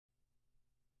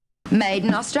Made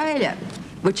in Australia,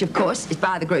 which of course is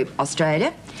by the group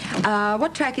Australia.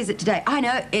 What track is it today? I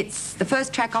know, it's the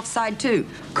first track off side 2,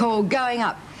 called Going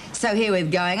Up. So here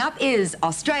with Going Up is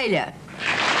Australia.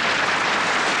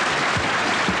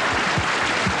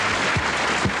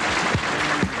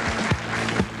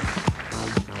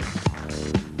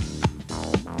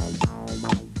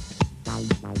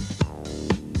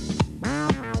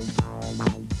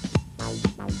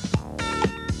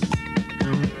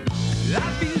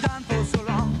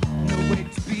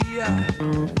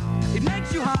 It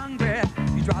makes you hungry,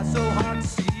 you try so hard to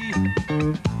see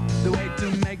the way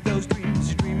to make those dreams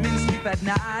you dream in sleep at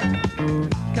night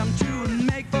come true and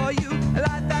make for you a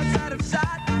life that's out of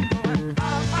sight. I'm going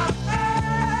up, up,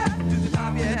 up, to the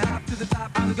top, yeah, up to the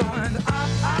top. I'm going up,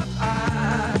 up,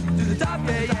 up, to the top,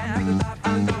 yeah, yeah, to the top.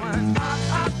 I'm going up,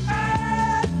 up,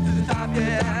 up, to the top,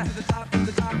 yeah, to the top, to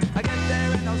the top. I get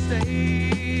there and I'll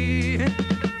stay.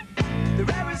 The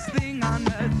rarest thing on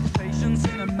earth is patience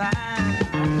in a man.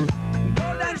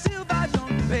 Gold and silver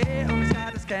don't pay on as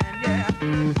hard as can, yeah.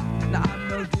 Now I'm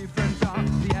no different from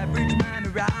the average man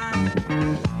around.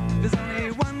 There's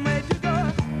only one way to go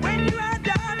when you are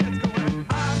down. It's going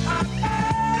up, up,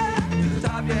 up, to the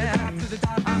top, yeah, to the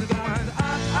top. I'm going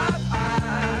up, up,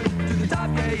 up, to the top,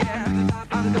 yeah, yeah, to the top.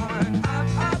 I'm going up,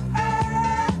 up,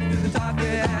 up, to the top,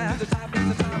 yeah, to the top, to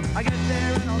the top. I get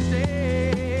there and I'll stay.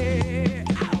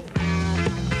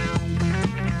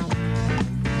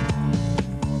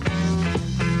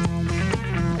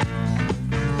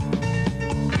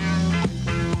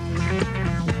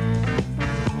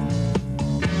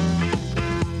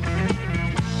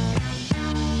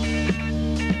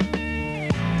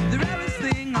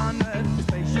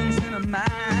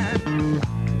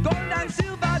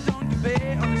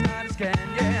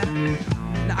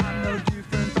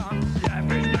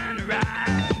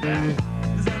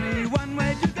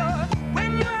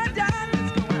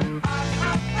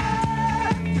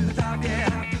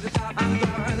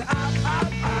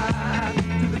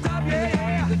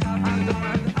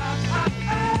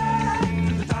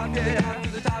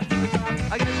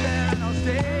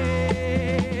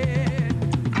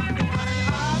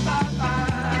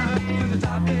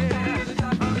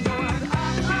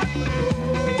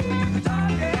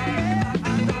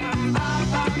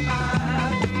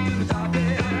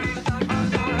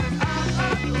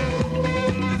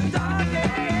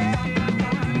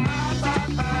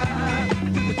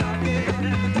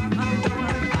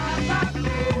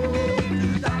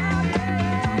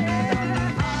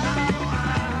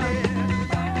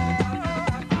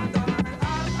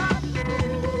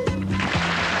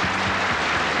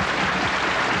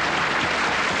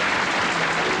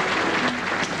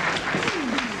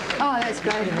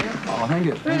 Oh, thank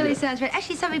you. Really sounds great.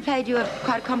 Actually, somebody played you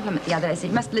quite a compliment the other day. Said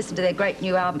you must listen to their great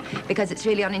new album because it's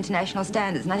really on international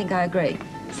standards, and I think I agree.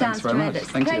 Sounds tremendous.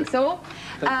 Thanks all.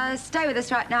 Stay with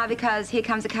us right now because here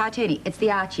comes a cartoonie. It's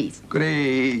the Archies.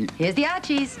 Goody. Here's the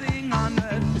Archies.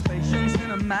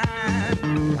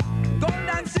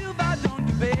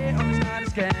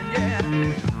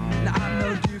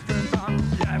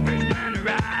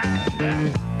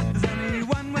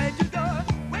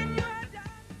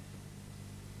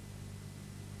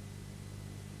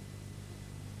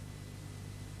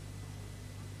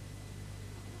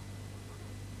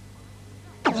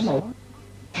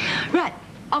 Right,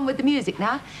 on with the music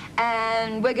now,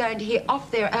 and we're going to hear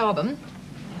off their album,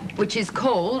 which is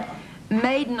called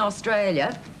Made in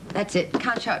Australia. That's it.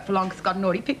 Can't show it for long because it's got a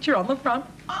naughty picture on the front.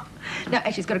 No,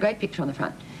 actually, it's got a great picture on the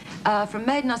front. From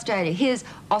Made in Australia, here's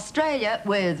Australia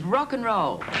with Rock and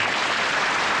Roll.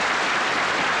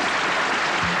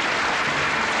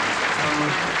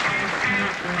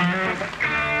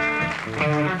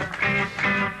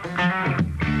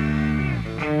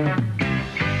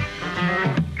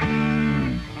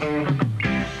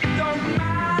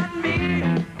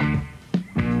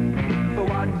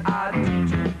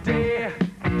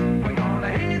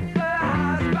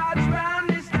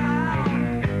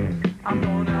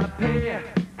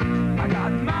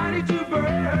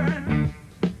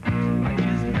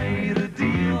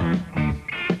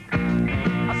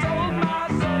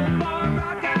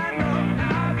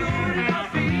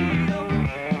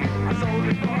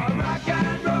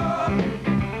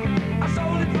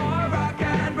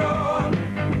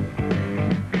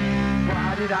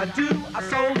 I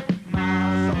sold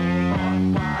my soul for.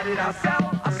 Why did I sell?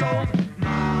 I sold my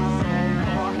soul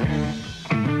for.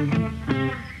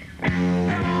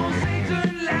 And old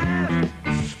Satan laughed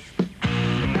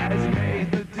as he made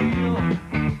the deal.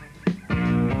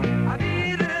 I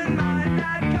didn't mind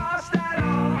that cost at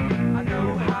all. I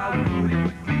know how good it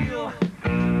would feel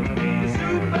to be a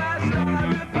superstar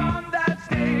upon that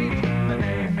stage.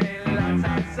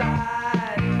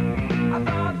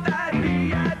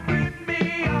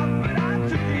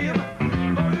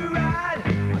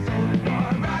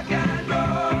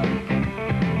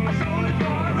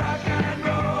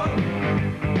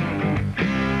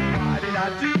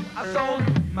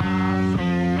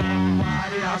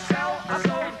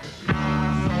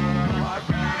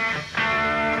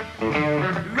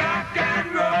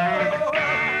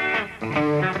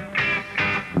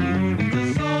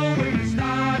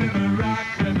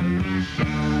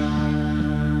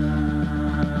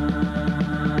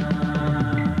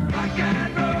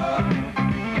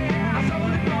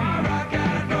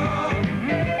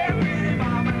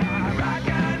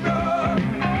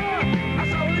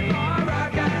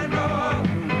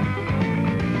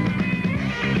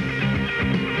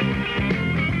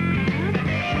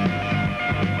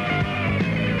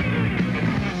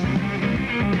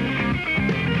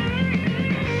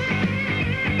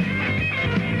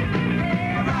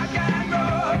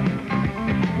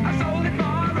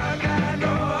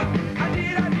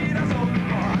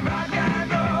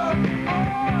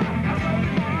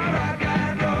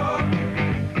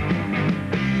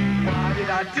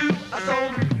 I do? I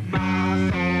sold my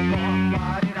soul.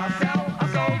 Why did I sell? I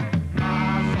sold my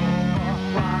soul.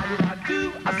 Why did I do?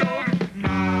 I sold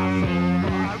my soul.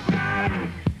 I ran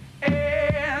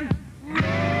and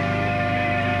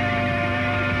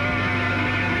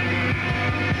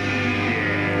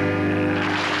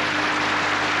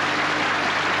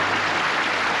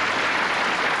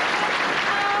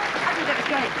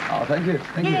Oh, thank you.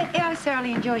 Thank you. Yeah, I was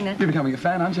thoroughly enjoying it. You're becoming a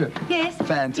fan, aren't you? Yes.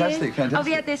 Fantastic, yes. fantastic. I'll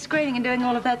be out there screening and doing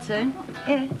all of that soon.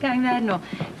 Yeah, going mad and all.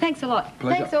 Thanks a lot.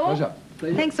 Pleasure, Thanks all. pleasure.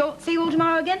 Thanks all. See you all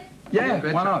tomorrow again? Yeah,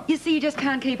 why not? You see, you just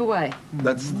can't keep away.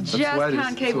 That's Just the way it is.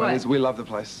 can't keep That's the way it away. is. We love the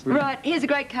place. Right, here's a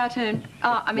great cartoon.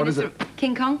 Oh, I mean, What is it's it?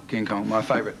 King Kong. King Kong, my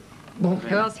favourite. Who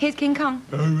else? Here's King Kong.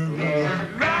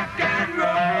 rock and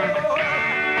roll.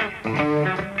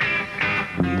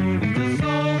 You need a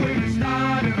soul when you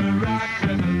start a rock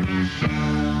revolution.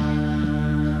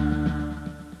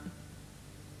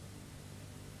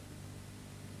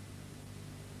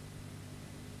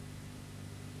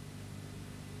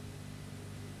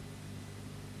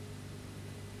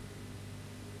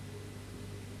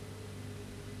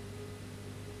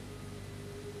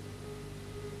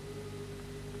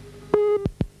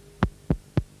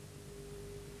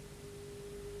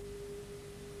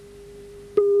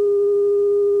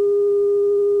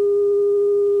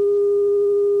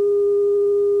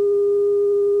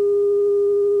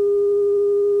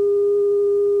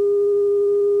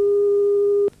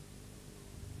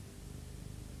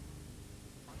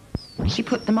 You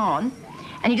put them on,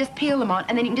 and you just peel them on,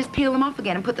 and then you can just peel them off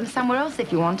again and put them somewhere else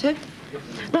if you want to.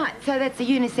 Right, so that's a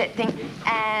uniset thing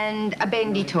and a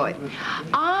bendy toy.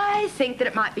 I think that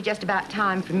it might be just about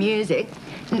time for music.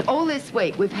 And all this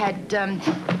week we've had the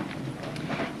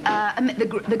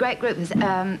great group is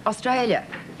Australia.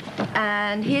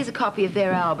 And here's a copy of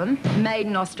their album, Made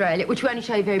in Australia, which we only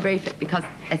show you very briefly because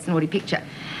it's an naughty picture.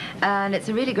 And it's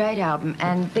a really great album,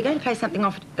 and they're going to play something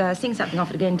off, sing something off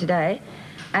it again today.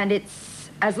 And it's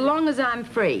As Long As I'm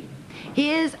Free.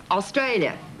 Here's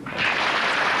Australia.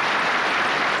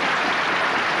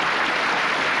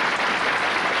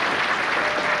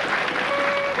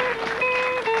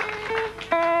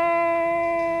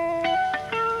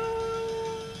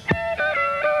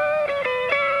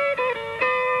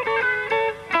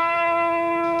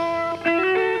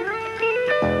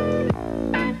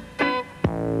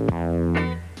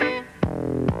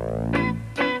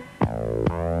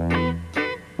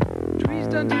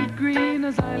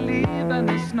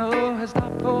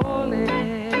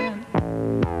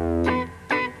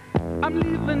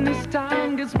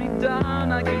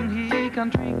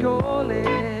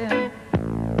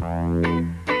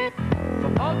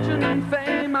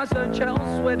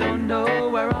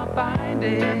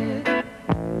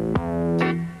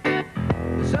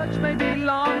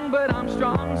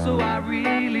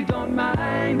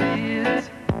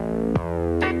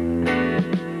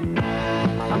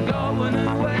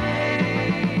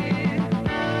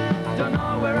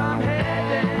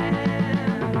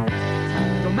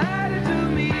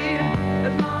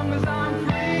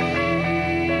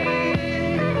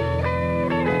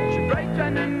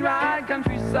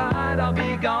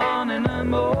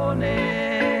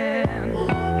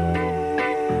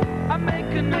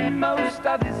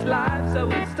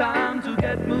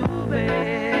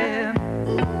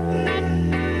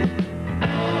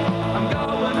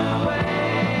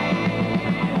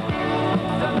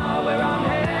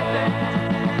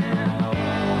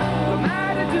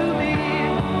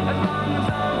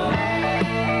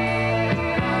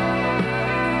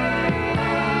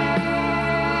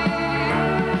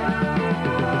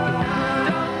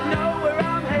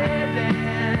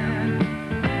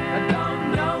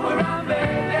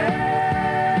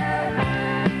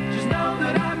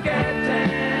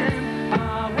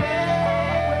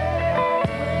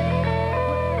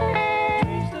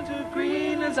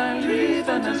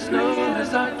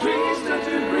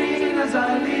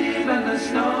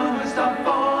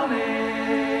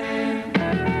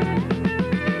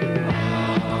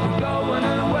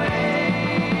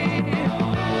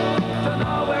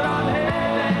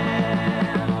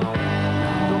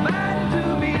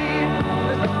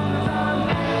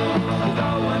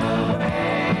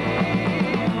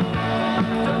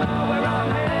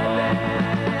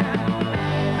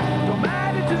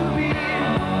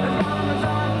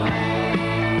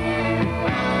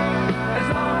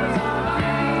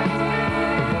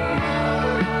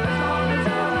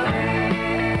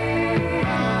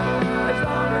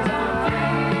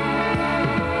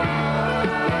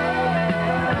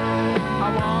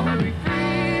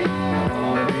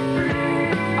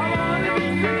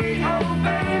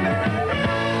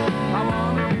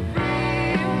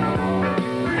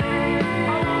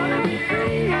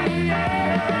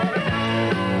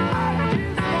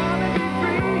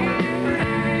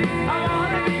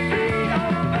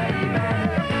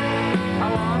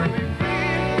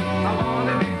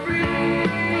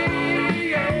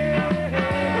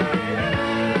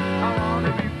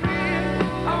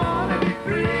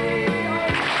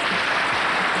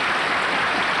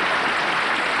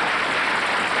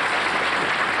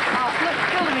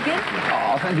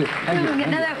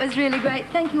 was really great.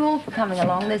 Thank you all for coming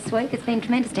along this week. It's been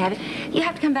tremendous to have you. You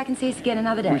have to come back and see us again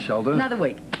another day. We shall do. Another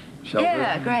week. Shall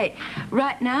yeah, do. Great.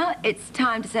 Right now, it's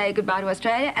time to say goodbye to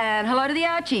Australia and hello to the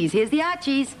Archies. Here's the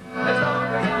Archies.